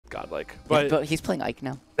godlike. But he's playing Ike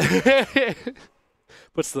now.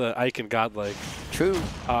 Puts the Ike in godlike. True.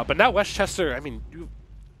 But now Westchester, I mean,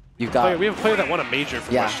 we have a player that won a major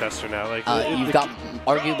from Westchester now. Like you've got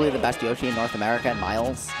arguably the best Yoshi in North America, and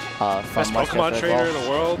Miles from best Pokemon trainer in the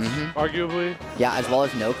world, arguably. Yeah, as well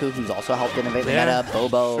as Noku, who's also helped innovate the meta.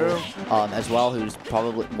 Bobo, as well, who's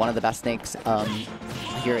probably one of the best snakes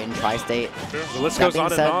here in Tri-State. The list goes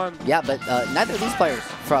on and on. Yeah, but neither of these players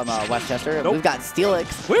from Westchester. Nope. We've got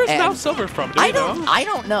SteelX. Where's MaouSilver from? Do you know? I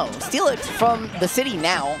don't know. SteelX from the city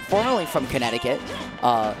now, formerly from Connecticut.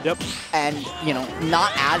 And, you know,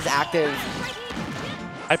 not as active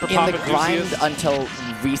in the grind until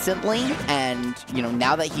recently. And, you know,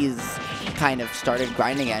 now that he's kind of started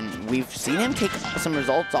grinding again, we've seen him take some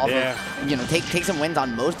results off of, you know, take some wins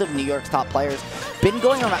on most of New York's top players. Been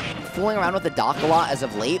going around, fooling around with the dock a lot as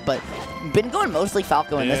of late, but been going mostly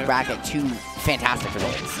Falco in this bracket. 2 fantastic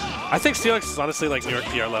results. I think SteelX is honestly like New York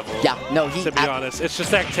PR level. Yeah, no, to be honest. It's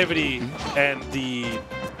just the activity and the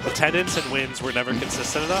attendance and wins were never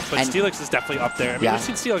consistent enough, but SteelX is definitely up there. I mean, we've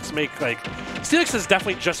seen SteelX make, like, SteelX has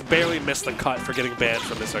definitely just barely missed the cut for getting banned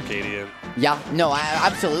from this Arcadian. Yeah, no,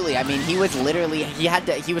 absolutely. I mean, he was literally,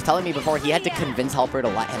 he was telling me before, he had to convince Helper to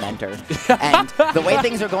let him enter. And the way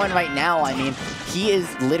things are going right now, I mean, he is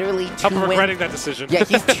literally I'm regretting that decision. Yeah,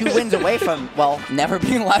 he's 2 wins away from, well, never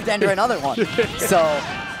being allowed to enter another one. So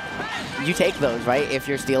you take those, right, if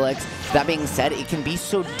you're SteelX. That being said, it can be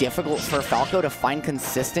so difficult for Falco to find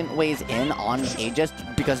consistent ways in on Aegis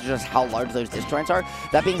because of just how large those disjoints are.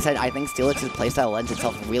 That being said, I think SteelX's playstyle lends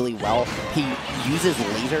itself really well. He uses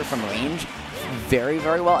laser from range very,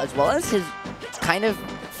 very well, as well as his kind of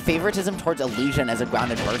favoritism towards illusion as a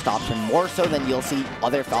grounded burst option, more so than you'll see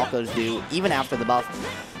other Falcos do, even after the buff.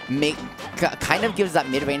 Kind of gives that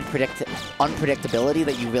mid-range unpredictability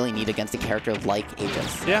that you really need against a character like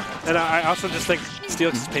Aegis. Yeah, and I also just think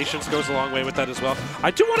SteelX's patience goes a long way with that as well.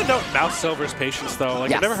 I do want to note MaouSilver's patience, though.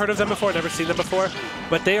 Like, I've never heard of them before, never seen them before,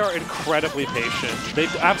 but they are incredibly patient. They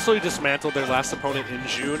absolutely dismantled their last opponent in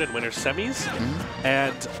June in winter semis,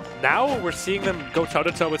 and now we're seeing them go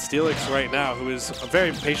toe-to-toe with SteelX right now, who is a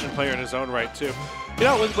very patient player in his own right, too. You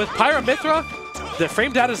know, with Pyra Mythra, the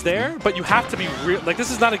frame data's there, but you have to be real. Like, this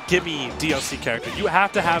is not a gimme DLC character. You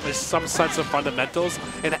have to have some sense of fundamentals,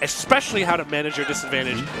 and especially how to manage your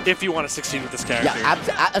disadvantage if you want to succeed with this character.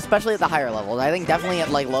 Yeah, especially at the higher levels. I think definitely at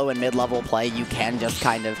like low and mid-level play, you can just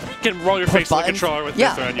kind of roll your face with the controller with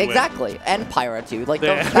Mythra and you exactly. win. And Pyra too. Like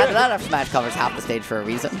that F smash covers half the stage for a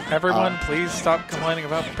reason. Everyone, please stop complaining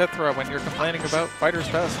about Mythra when you're complaining about Fighter's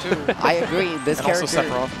Best too. I agree. This character's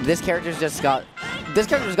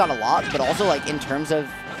got a lot, but also like in terms of,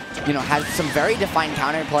 you know, has some very defined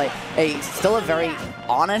counterplay. Still a very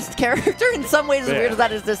honest character in some ways, as weird as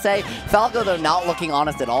that is to say. Falco, though, not looking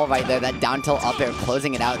honest at all right there. That down tilt up air,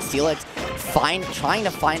 closing it out. SteelX trying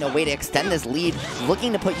to find a way to extend this lead,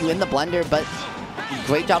 looking to put you in the blender, but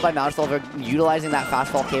great job by MaouSilver utilizing that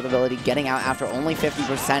fast fall capability, getting out after only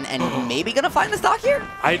 50%, and maybe going to find the stock here?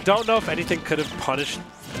 I don't know if anything could have punished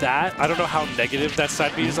that. I don't know how negative that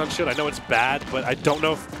side B is on shield. I know it's bad, but I don't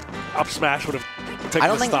know if up smash would have taken the stock. I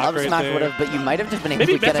don't think up smash would have, but you might have just been able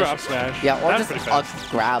to get a up smash. Yeah, or just a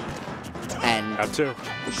grab and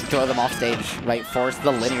throw them off stage, right? Force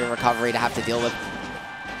the linear recovery to have to deal with,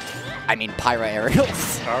 I mean, Pyra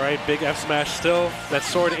aerials. All right, big F smash still. That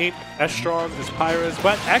sword ain't as strong as Pyra's,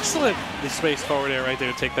 but excellent the space forward air right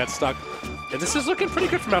there to take that stock. And this is looking pretty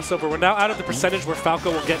good for MaouSilver. We're now out of the percentage where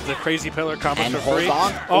Falco will get the crazy pillar combos for free.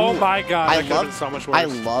 Oh my god, that could have been so much worse.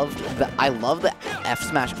 I love the F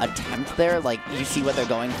smash attempt there. Like, you see what they're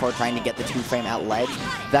going for, trying to get the 2-frame at ledge.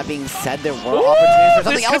 That being said, there were opportunities for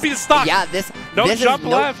something else. This could be the stock. Yeah, no jump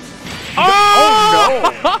left.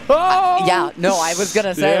 Oh no! Yeah, no, I was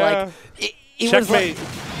gonna say like it was like,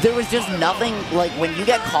 there was just nothing, like when you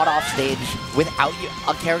get caught off stage without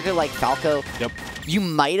a character like Falco. You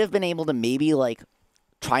might have been able to maybe like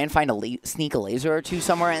try and find sneak a laser or two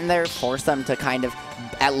somewhere in there, force them to kind of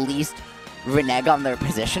at least renege on their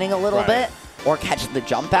positioning a little bit, or catch the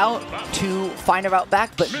jump out to find a route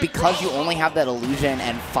back. But because you only have that illusion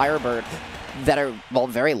and Firebird that are, well,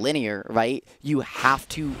 very linear, right? You have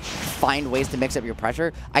to find ways to mix up your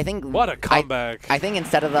pressure. I think what a comeback. I think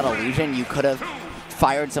instead of that illusion, you could have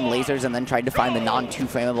fired some lasers and then tried to find the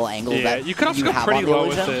non-2-frameable angle that you can also go pretty low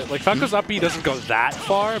with it. Like, Falco's up B doesn't go that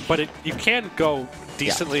far, but you can go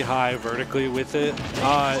decently high vertically with it.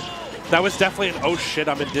 That was definitely an oh shit,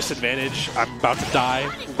 I'm in disadvantage, I'm about to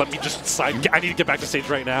die, let me just I need to get back to stage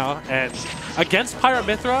right now. And against Pyra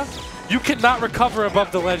Mythra, You cannot recover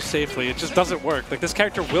above the ledge safely. It just doesn't work. Like, this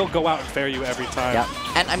character will go out and fair you every time.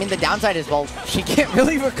 Yeah. And I mean, the downside is, well, she can't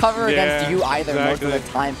really recover against you either most of the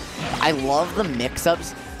time. I love the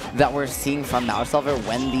mix-ups that we're seeing from MaouSilver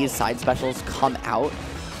when these side specials come out,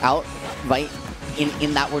 right?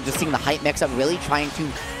 In that we're just seeing the height mix-up, really trying to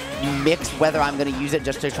mix whether I'm going to use it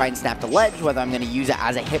just to try and snap the ledge, whether I'm going to use it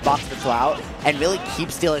as a hitbox to throw out, and really keep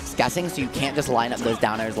SteelX guessing so you can't just line up those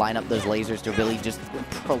downers, line up those lasers to really just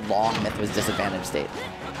prolong Mythra's disadvantage state.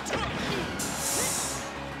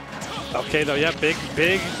 Okay, though, yeah, big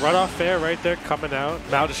runoff fair right there coming out.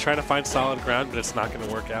 Mau just trying to find solid ground, but it's not going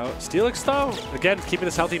to work out. SteelX, though, again, keeping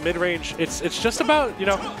this healthy mid-range. It's just about, you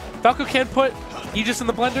know, Falco can put Aegis in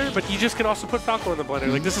the blender, but Aegis can also put Falco in the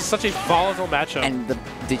blender. Like, this is such a volatile matchup. And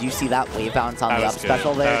did you see that wave bounce on the up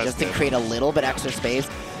special there? Just to create a little bit extra space.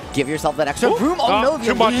 Give yourself that extra room. Oh, no,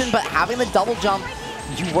 the illusion, but having the double jump,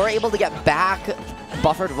 you were able to get back.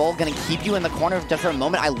 Buffered roll, gonna keep you in the corner just for a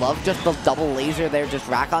moment. I love just the double laser there, just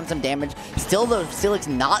rack on some damage. Still though, SteelX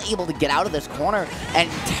not able to get out of this corner and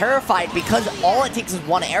terrified because all it takes is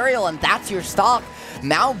one aerial and that's your stock.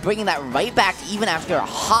 Mau bringing that right back even after a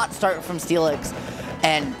hot start from SteelX.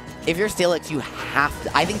 And if you're SteelX, you have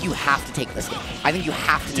to, I think you have to take this game. I think you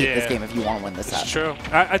have to take this game if you want to win this set. It's true.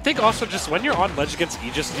 I think also just when you're on ledge against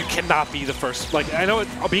Aegis, you cannot be the first. Like, I know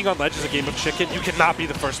being on ledge is a game of chicken. You cannot be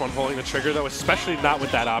the first one pulling the trigger, though, especially not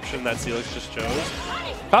with that option that SteelX just chose.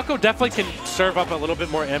 Falco definitely can serve up a little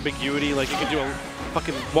bit more ambiguity. Like, you can do a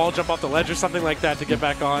fucking wall jump off the ledge or something like that to get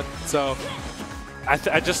back on. So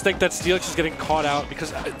I just think that SteelX is getting caught out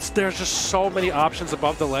because there's just so many options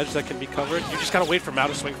above the ledge that can be covered. You just gotta wait for Mau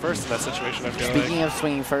to swing first in that situation, I feel like. Speaking of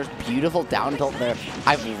swinging first, beautiful down tilt there.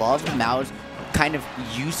 I've loved Mau's kind of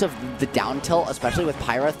use of the down tilt, especially with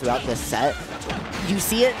Pyra throughout this set. You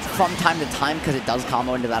see it from time to time because it does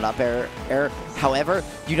combo into that up air. However,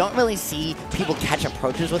 you don't really see people catch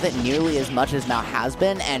approaches with it nearly as much as Mau has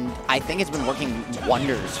been, and I think it's been working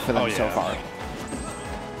wonders for them so far.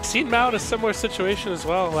 Seen Mau in a similar situation as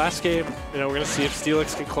well. Last game, you know, we're going to see if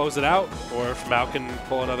SteelX can close it out or if Mau can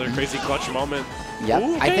pull another crazy clutch moment. Yep.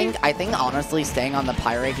 Ooh, okay. I think honestly staying on the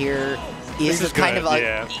Pyra here is kind of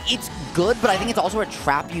a, it's good, but I think it's also a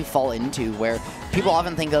trap you fall into where people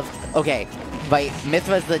often think of, okay, right,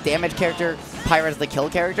 Mythra is the damage character, Pyra is the kill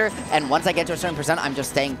character, and once I get to a certain percent, I'm just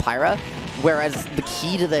staying Pyra. Whereas the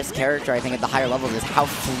key to this character, I think, at the higher levels is how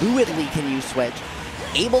fluidly can you switch.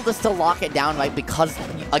 Able to still lock it down, right? Because,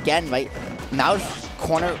 again, right, Mau's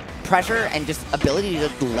corner pressure and just ability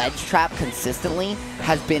to ledge trap consistently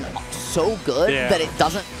has been so good that it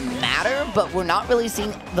doesn't matter, but we're not really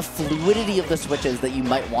seeing the fluidity of the switches that you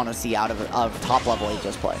might want to see out of top-level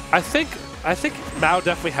Aegis play. I think Mau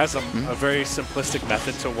definitely has a very simplistic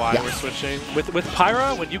method to why we're switching. With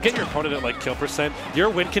Pyra, when you get your opponent at like kill percent, your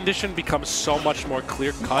win condition becomes so much more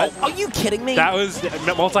clear-cut. Oh, are you kidding me? That was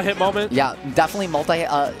a multi-hit moment? Yeah, definitely multi-hit.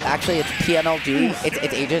 Actually, it's PMLG.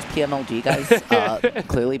 It's Aegis PMLG, guys.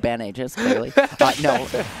 Clearly ban Aegis, clearly. No,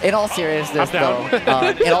 in all seriousness,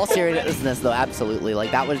 though, absolutely. Like,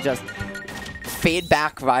 that was just fade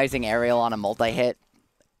back rising aerial on a multi-hit.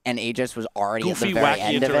 And Aegis was already at the very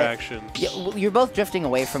end of it. Yeah, you're both drifting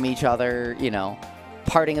away from each other, you know,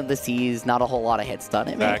 parting of the seas, not a whole lot of hits done.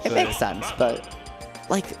 It makes sense, but,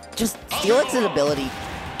 like, just SteelX's ability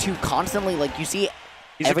to constantly, like, you see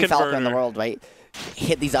every Falco in the world, right,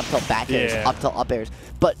 hit these up tilt back airs, up tilt up airs,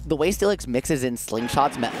 but the way SteelX mixes in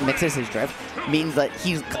slingshots, mixes his drift, means that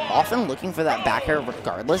he's often looking for that back air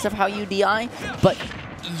regardless of how you DI, but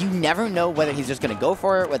you never know whether he's just going to go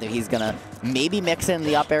for it, whether he's going to maybe mix in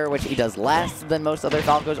the up air, which he does less than most other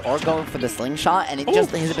Falcos, or go for the slingshot, and it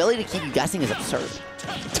just, his ability to keep you guessing is absurd.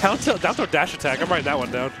 Down throw dash attack, I'm writing that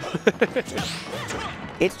one down.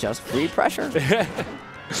 It's just free pressure.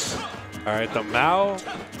 All right, the Mau.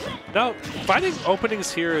 No, finding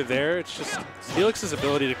openings here or there, it's just SteelX's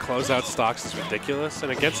ability to close out stocks is ridiculous.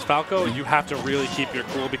 And against Falco, you have to really keep your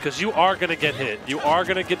cool because you are going to get hit. You are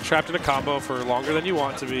going to get trapped in a combo for longer than you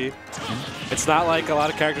want to be. It's not like a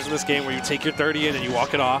lot of characters in this game where you take your 30 in and you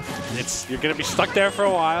walk it off. You're going to be stuck there for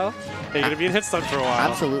a while. And you're going to be in hit stun for a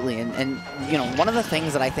while. Absolutely. And you know, one of the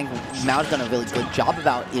things that I think Mau's done a really good job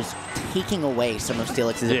about is taking away some of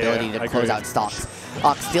SteelX's ability to close out stocks.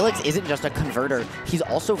 SteelX isn't just a converter, he's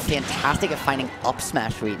also fantastic at finding up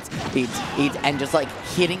smash reads and just like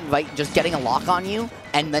hitting, right, just getting a lock on you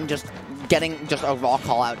and then just getting just a raw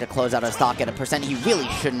call out to close out a stock at a percent he really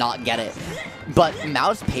should not get it. But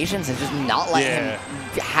Mau's patience is just not letting him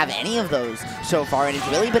have any of those so far, and it's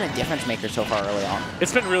really been a difference maker so far early on.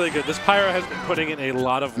 It's been really good. This Pyra has been putting in a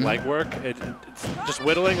lot of legwork. It's just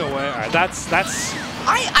whittling away. All right, that's.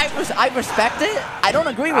 I respect it. I don't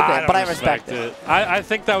agree with it, but I respect it. I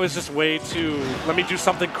think that was just way too. Let me do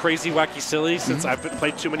something crazy, wacky, silly. Since I've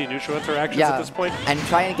played too many neutral interactions at this point, and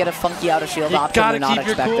try and get a funky out of shield option. You gotta not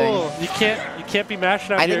keep your cool. You can't be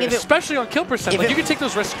mashing out here, especially on kill percent. Like you can take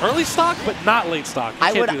those risks early stock, but not late stock. You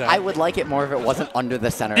can't do that. I would like it more if it wasn't under the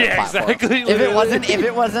center of the platform. Exactly. If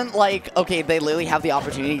it wasn't like, okay, they literally have the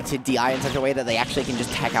opportunity to DI in such a way that they actually can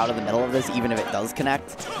just tech out of the middle of this, even if it does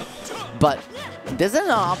connect. But this is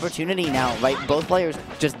an opportunity now, right? Both players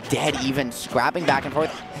just dead even, scrapping back and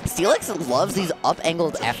forth. SteelX loves these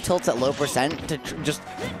up-angled F-tilts at low percent to just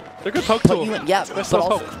they're good poke tool. Yeah, but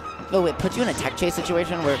also, it puts you in a tech chase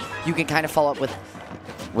situation where you can kind of follow up with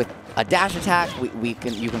a dash attack. You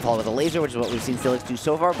can follow with a laser, which is what we've seen SteelX do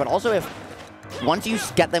so far. But also, once you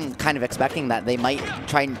get them kind of expecting that, they might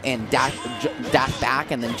try and dash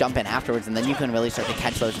back and then jump in afterwards, and then you can really start to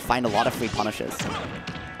catch those and find a lot of free punishes.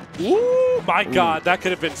 Ooh, my God, that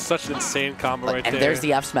could have been such an insane combo right there. And there's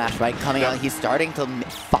the F smash, right, coming out. He's starting to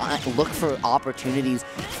look for opportunities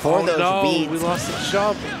for those reads. We lost the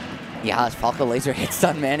jump. Yeah, this Falco laser hit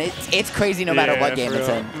stun, man. It's crazy no matter what game it's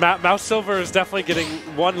in. MaouSilver is definitely getting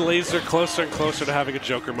one laser closer and closer to having a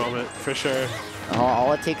Joker moment, for sure.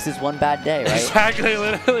 All it takes is one bad day, right? Exactly,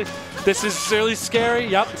 literally. This is really scary.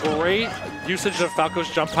 Yep, great usage of Falco's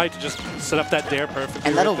jump height to just set up that dare perfectly.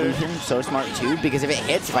 And that illusion's so smart too, because if it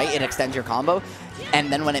hits, right, it extends your combo.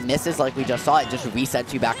 And then when it misses, like we just saw, it just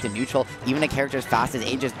resets you back to neutral. Even a character as fast as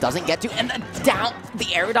A just doesn't get to. And then down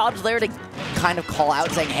the air dodge there to kind of call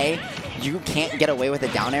out saying, hey, you can't get away with a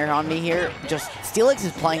down air on me here. Just SteelX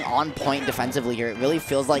is playing on point defensively here. It really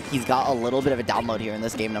feels like he's got a little bit of a download here in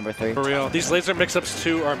this game number 3. For real. These laser mix-ups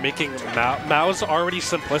too are making Mao's already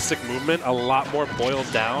simplistic movement a lot more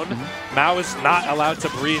boiled down. Mao is not allowed to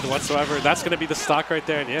breathe whatsoever. That's going to be the stock right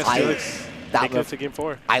there. And yeah, SteelX taking it to game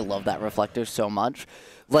 4. I love that reflector so much.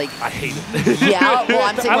 Like, I hate it. Yeah, well,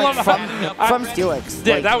 I'm saying like from SteelX.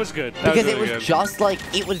 Yeah, like, that was good. Because it was just like,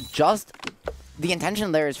 the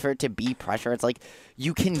intention there is for it to be pressure. It's like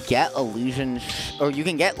you can get illusion or you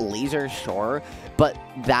can get laser, sure, but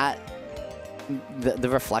that the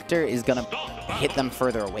reflector is gonna hit them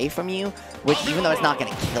further away from you, which even though it's not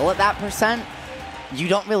gonna kill at that percent, you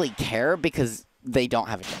don't really care because they don't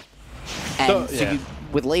have a jump. And so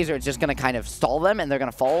with laser, it's just gonna kind of stall them and they're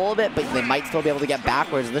gonna fall a little bit, but they might still be able to get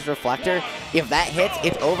back, whereas this reflector, if that hits,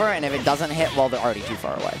 it's over, and if it doesn't hit, well, they're already too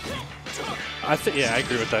far away. I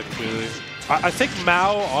agree with that completely. I think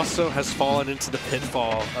Mao also has fallen into the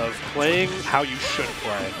pitfall of playing how you should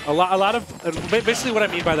play. A lot of basically what I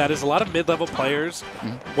mean by that is a lot of mid-level players,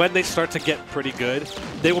 when they start to get pretty good,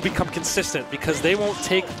 they will become consistent because they won't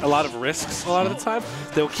take a lot of risks a lot of the time.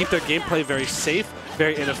 They'll keep their gameplay very safe,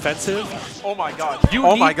 very inoffensive. Oh my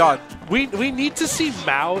God. We need to see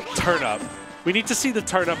Mao turn up. We need to see the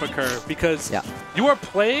turn up occur because you are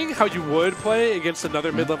playing how you would play against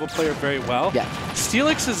another mid-level player very well. Yeah.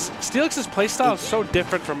 SteelX's playstyle is so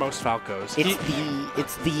different from most Falcos.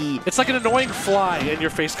 It's like an annoying fly in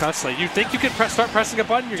your face constantly. You think you can start pressing a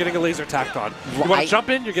button, you're getting a laser tacked on. You want to jump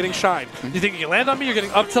in, you're getting shine. You think you can land on me, you're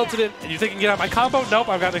getting up tilted in. You think you can get out my combo? Nope,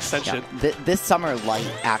 I've got an extension. Yeah. This summer, Light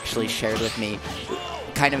actually shared with me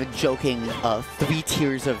kind of a joking 3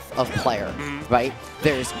 tiers of player, right?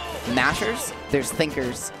 There's mashers, there's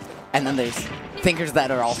thinkers, and then there's thinkers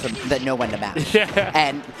that are also that know when to mash.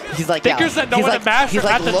 And he's like, thinkers that know when to mash. He's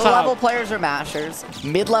like, low-level players are mashers,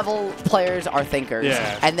 mid-level players are thinkers,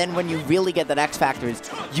 and then when you really get that X factors,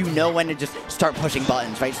 you know when to just start pushing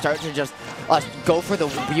buttons, right? Start to just go for the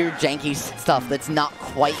weird janky stuff that's not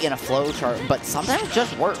quite in a flow chart, but sometimes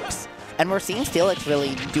just works. And we're seeing SteelX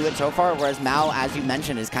really do it so far, whereas Mao, as you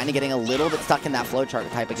mentioned, is kind of getting a little bit stuck in that flowchart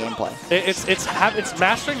type of gameplay. It's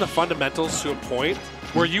mastering the fundamentals to a point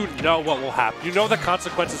where you know what will happen. You know the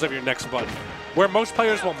consequences of your next button. Where most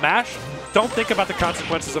players will mash, don't think about the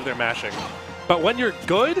consequences of their mashing. But when you're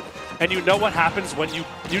good and you know what happens when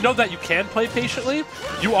you know that you can play patiently,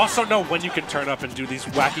 you also know when you can turn up and do these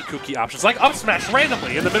wacky kooky options, like up smash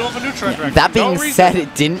randomly in the middle of a neutral direction. That being said,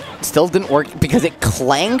 it still didn't work because it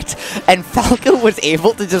clanked, and Falco was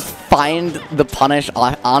able to just find the punish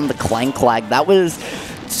on the clank lag. That was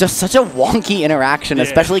just such a wonky interaction,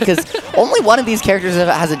 especially because only one of these characters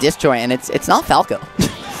has a disjoint, and it's not Falco.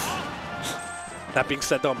 That being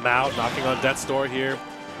said, though, Mao knocking on death's door here.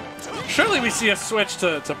 Surely we see a switch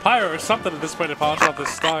to Pyra or something at this point to polish off this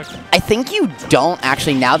stock. I think you don't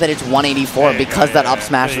actually now that it's 184 because that up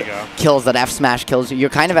smash kills, that F smash kills. You're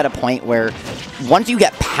kind of at a point where once you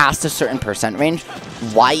get past a certain percent range,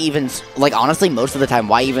 why even, like honestly, most of the time,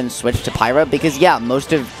 why even switch to Pyra? Because yeah,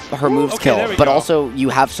 most of her moves kill, but also you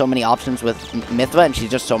have so many options with Mythra, and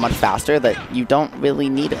she's just so much faster that you don't really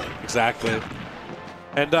need it. Exactly.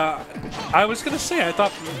 And I was going to say, I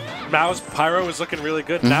thought Mao's Pyra was looking really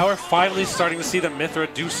good. Now we're finally starting to see the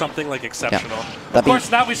Mythra do something like exceptional. Of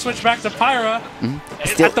course, now we switch back to Pyra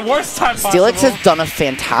at the worst time possible. SteelX has done a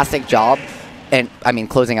fantastic job, and I mean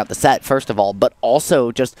closing out the set first of all, but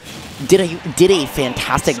also just did a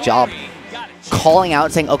fantastic job calling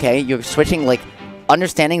out, saying, okay, you're switching, like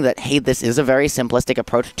understanding that, hey, this is a very simplistic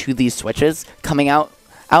approach to these switches coming out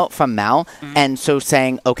from Mao, and so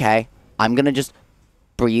saying, okay, I'm gonna just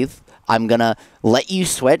breathe. I'm going to let you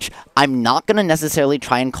switch. I'm not going to necessarily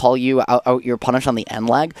try and call you out your punish on the end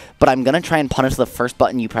lag, but I'm going to try and punish the first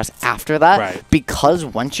button you press after that, because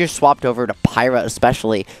once you're swapped over to Pyra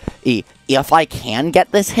especially, if I can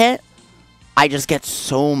get this hit, I just get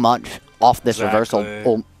so much off this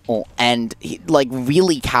reversal. And he, like,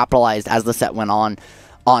 really capitalized as the set went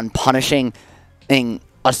on punishing,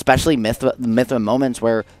 especially Mythra moments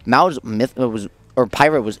where Mao's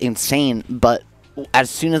Pyra was insane, but as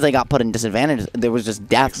soon as they got put in disadvantage, there was just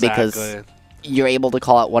death because you're able to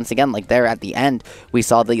call out once again, like there at the end, we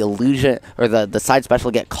saw the illusion or the side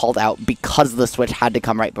special get called out because the switch had to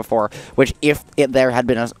come right before, which if there had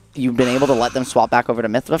been you've been able to let them swap back over to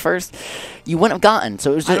Mythra first, you wouldn't have gotten.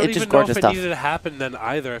 So it was just gorgeous stuff. I don't even know if it needed to happen then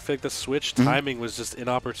either. I feel like the switch timing was just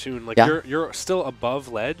inopportune. Like you're still above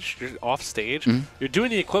ledge, you're off stage, you're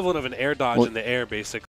doing the equivalent of an air dodge in the air basically.